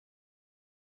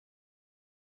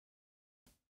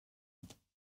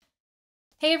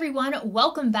Hey everyone,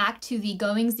 welcome back to the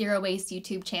Going Zero Waste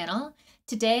YouTube channel.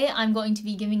 Today I'm going to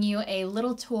be giving you a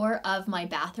little tour of my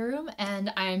bathroom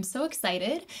and I'm so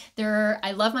excited.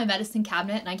 I love my medicine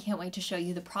cabinet and I can't wait to show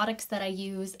you the products that I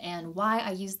use and why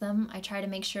I use them. I try to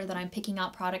make sure that I'm picking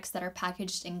out products that are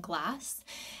packaged in glass.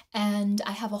 And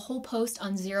I have a whole post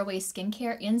on zero waste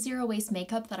skincare and zero waste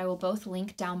makeup that I will both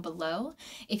link down below.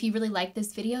 If you really like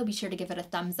this video, be sure to give it a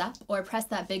thumbs up or press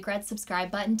that big red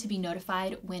subscribe button to be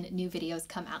notified when new videos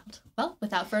come out. Well,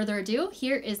 without further ado,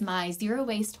 here is my zero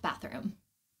waste bathroom.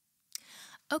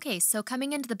 Okay, so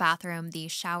coming into the bathroom, the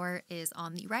shower is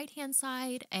on the right-hand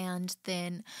side, and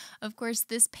then, of course,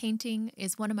 this painting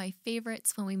is one of my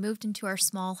favorites. When we moved into our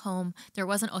small home, there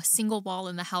wasn't a single wall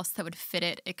in the house that would fit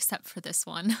it except for this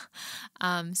one.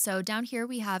 So down here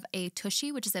we have a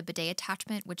Tushy, which is a bidet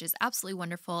attachment, which is absolutely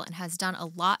wonderful and has done a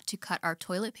lot to cut our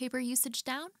toilet paper usage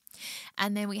down.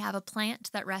 And then we have a plant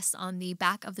that rests on the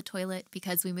back of the toilet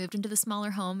because we moved into the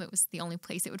smaller home. It was the only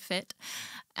place it would fit.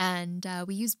 And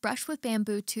we use brush with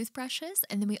bamboo toothbrushes.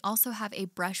 And then we also have a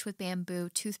brush with bamboo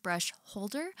toothbrush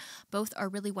holder. Both are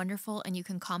really wonderful and you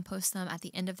can compost them at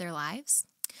the end of their lives.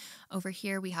 Over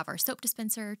here we have our soap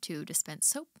dispenser to dispense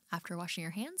soap after washing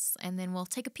your hands, and then we'll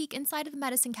take a peek inside of the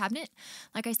medicine cabinet.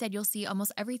 Like I said, you'll see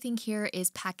almost everything here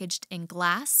is packaged in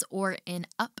glass or in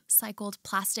upcycled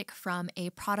plastic from a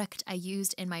product I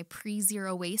used in my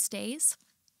pre-zero waste days.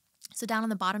 So down on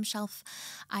the bottom shelf,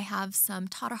 I have some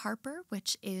Tata Harper,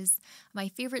 which is my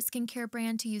favorite skincare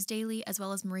brand to use daily, as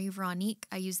well as Marie Veronique.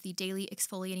 I use the daily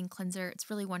exfoliating cleanser. It's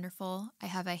really wonderful. I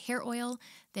have a hair oil,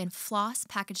 then floss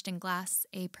packaged in glass,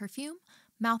 a perfume,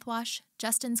 mouthwash,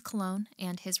 Justin's cologne,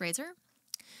 and his razor.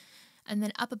 And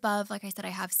then up above, like I said, I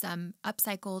have some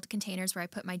upcycled containers where I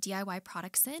put my DIY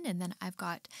products in. And then I've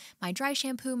got my dry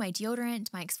shampoo, my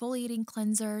deodorant, my exfoliating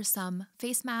cleanser, some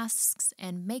face masks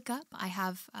and makeup. I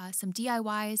have some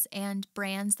DIYs and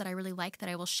brands that I really like that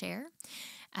I will share.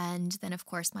 And then, of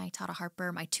course, my Tata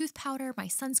Harper, my tooth powder, my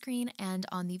sunscreen, and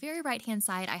on the very right-hand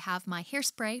side, I have my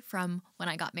hairspray from when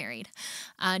I got married.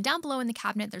 Down below in the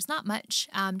cabinet, there's not much,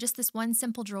 just this one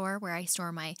simple drawer where I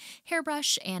store my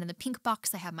hairbrush, and in the pink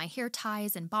box, I have my hair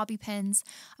ties and bobby pins.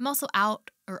 I'm also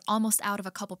out, or almost out of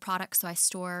a couple products, so I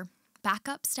store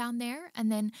backups down there.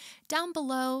 And then down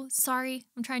below, sorry,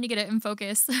 I'm trying to get it in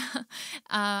focus,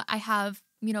 I have,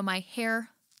 my hair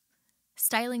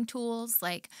styling tools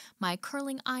like my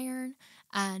curling iron,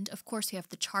 and of course we have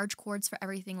the charge cords for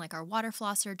everything like our water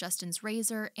flosser, Justin's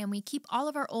razor, and we keep all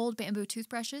of our old bamboo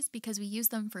toothbrushes because we use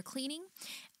them for cleaning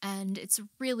and it's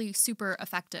really super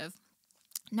effective.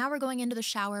 Now we're going into the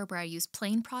shower where I use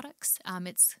plain products.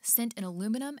 It's sent in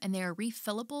aluminum and they are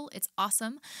refillable. It's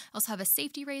awesome. I also have a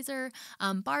safety razor,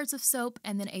 bars of soap,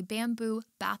 and then a bamboo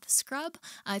bath scrub.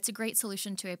 It's a great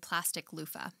solution to a plastic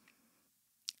loofah.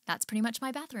 That's pretty much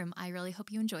my bathroom. I really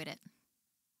hope you enjoyed it.